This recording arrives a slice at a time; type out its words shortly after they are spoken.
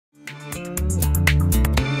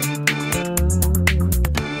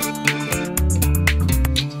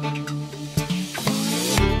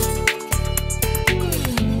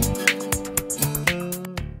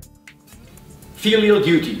Filial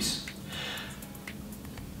duties.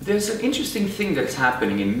 There's an interesting thing that's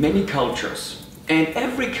happening in many cultures, and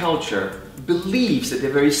every culture believes that they're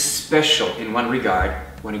very special in one regard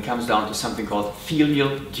when it comes down to something called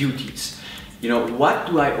filial duties. You know, what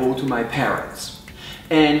do I owe to my parents?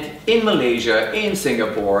 And in Malaysia, in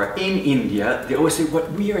Singapore, in India, they always say, well,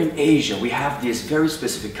 we are in Asia, we have this very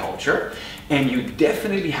specific culture, and you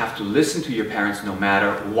definitely have to listen to your parents no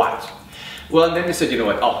matter what. Well, and then they said, you know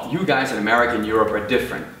what, oh, you guys in America and Europe are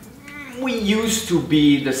different. We used to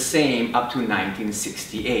be the same up to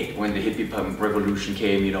 1968 when the hippie punk revolution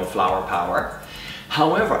came, you know, flower power.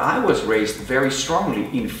 However, I was raised very strongly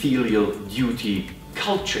in filial duty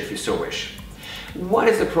culture, if you so wish. What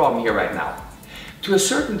is the problem here right now? To a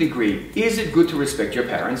certain degree, is it good to respect your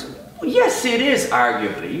parents? Well, yes, it is,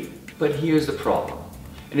 arguably, but here's the problem,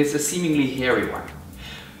 and it's a seemingly hairy one.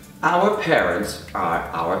 Our parents are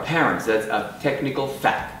our parents. That's a technical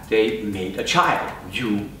fact. They made a child,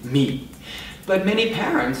 you, me. But many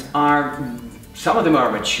parents are, some of them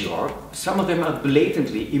are mature, some of them are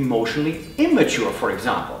blatantly emotionally immature, for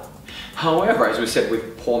example. However, as we said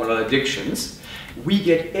with hormonal addictions, we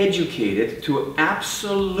get educated to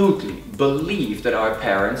absolutely believe that our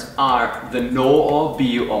parents are the know-all,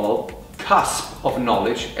 be-all cusp of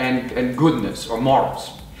knowledge and goodness or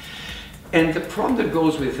morals. And the problem that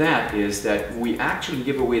goes with that is that we actually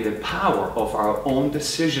give away the power of our own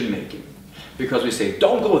decision making. Because we say,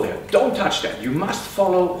 don't go there, don't touch that, you must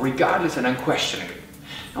follow regardless and unquestioningly.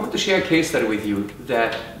 I want to share a case study with you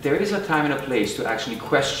that there is a time and a place to actually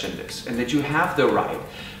question this, and that you have the right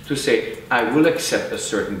to say, I will accept a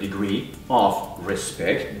certain degree of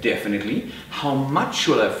respect, definitely. How much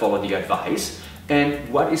should I follow the advice? And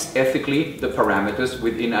what is ethically the parameters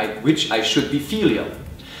within which I should be filial?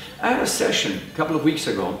 I had a session a couple of weeks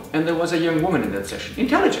ago, and there was a young woman in that session.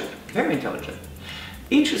 Intelligent, very intelligent.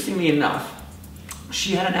 Interestingly enough,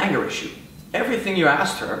 she had an anger issue. Everything you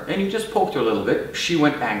asked her, and you just poked her a little bit, she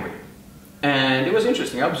went angry. And it was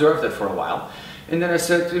interesting, I observed that for a while. And then I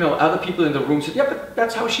said, you know, other people in the room said, yeah, but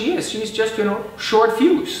that's how she is. She's just, you know, short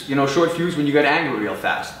fuse. You know, short fuse when you get angry real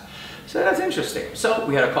fast. So that's interesting. So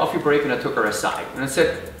we had a coffee break and I took her aside. And I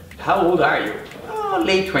said, how old are you? Oh,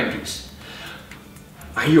 late 20s.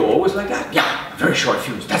 Are you always like that? Yeah, very short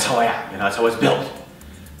fuse. That's how I am. You know, that's how I was built.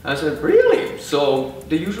 I said, really? So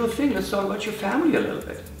the usual thing, let's talk about your family a little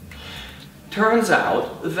bit. Turns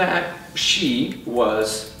out that she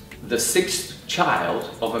was the sixth child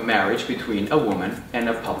of a marriage between a woman and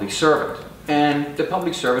a public servant. And the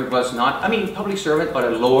public servant was not, public servant, but a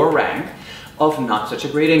lower rank of not such a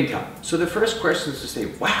great income. So the first question is to say,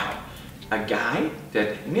 wow, a guy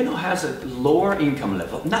that, you know, has a lower income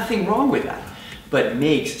level, nothing wrong with that, but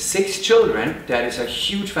makes 6 children, that is a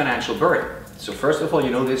huge financial burden. So first of all,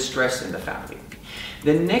 you know, there's stress in the family.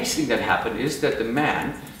 The next thing that happened is that the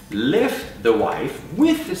man left the wife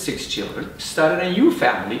with the 6 children, started a new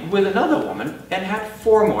family with another woman, and had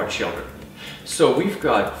 4 more children. So we've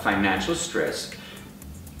got financial stress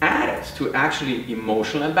added to actually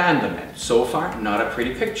emotional abandonment. So far, not a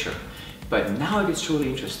pretty picture. But now it gets truly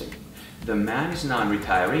interesting. The man is now in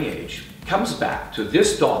retiring age, comes back to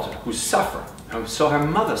this daughter who suffered, and saw her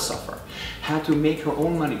mother suffer, had to make her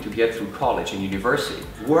own money to get through college and university,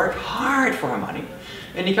 worked hard for her money,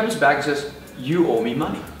 and he comes back and says, you owe me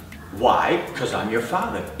money. Why? Because I'm your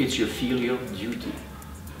father. It's your filial duty.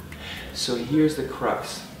 So here's the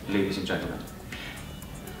crux, ladies and gentlemen.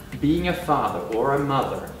 Being a father or a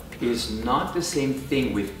mother is not the same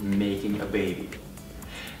thing with making a baby.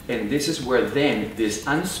 And this is where then this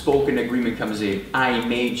unspoken agreement comes in. I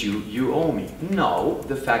made you, you owe me. No,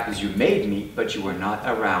 the fact is you made me, but you were not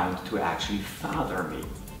around to actually father me.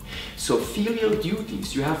 So filial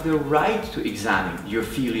duties, you have the right to examine your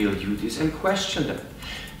filial duties and question them.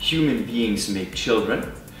 Human beings make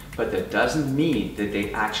children, but that doesn't mean that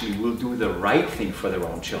they actually will do the right thing for their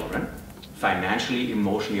own children, financially,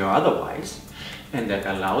 emotionally, or otherwise. And that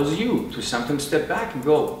allows you to sometimes step back and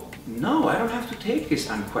go, no, I don't have to take this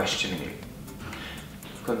unquestioningly.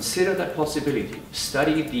 Consider that possibility,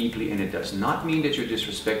 study it deeply, and it does not mean that you're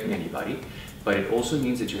disrespecting anybody, but it also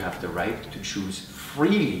means that you have the right to choose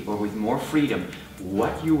freely or with more freedom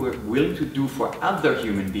what you were willing to do for other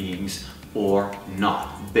human beings or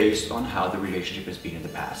not, based on how the relationship has been in the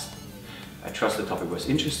past. I trust the topic was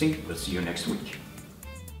interesting. We'll see you next week.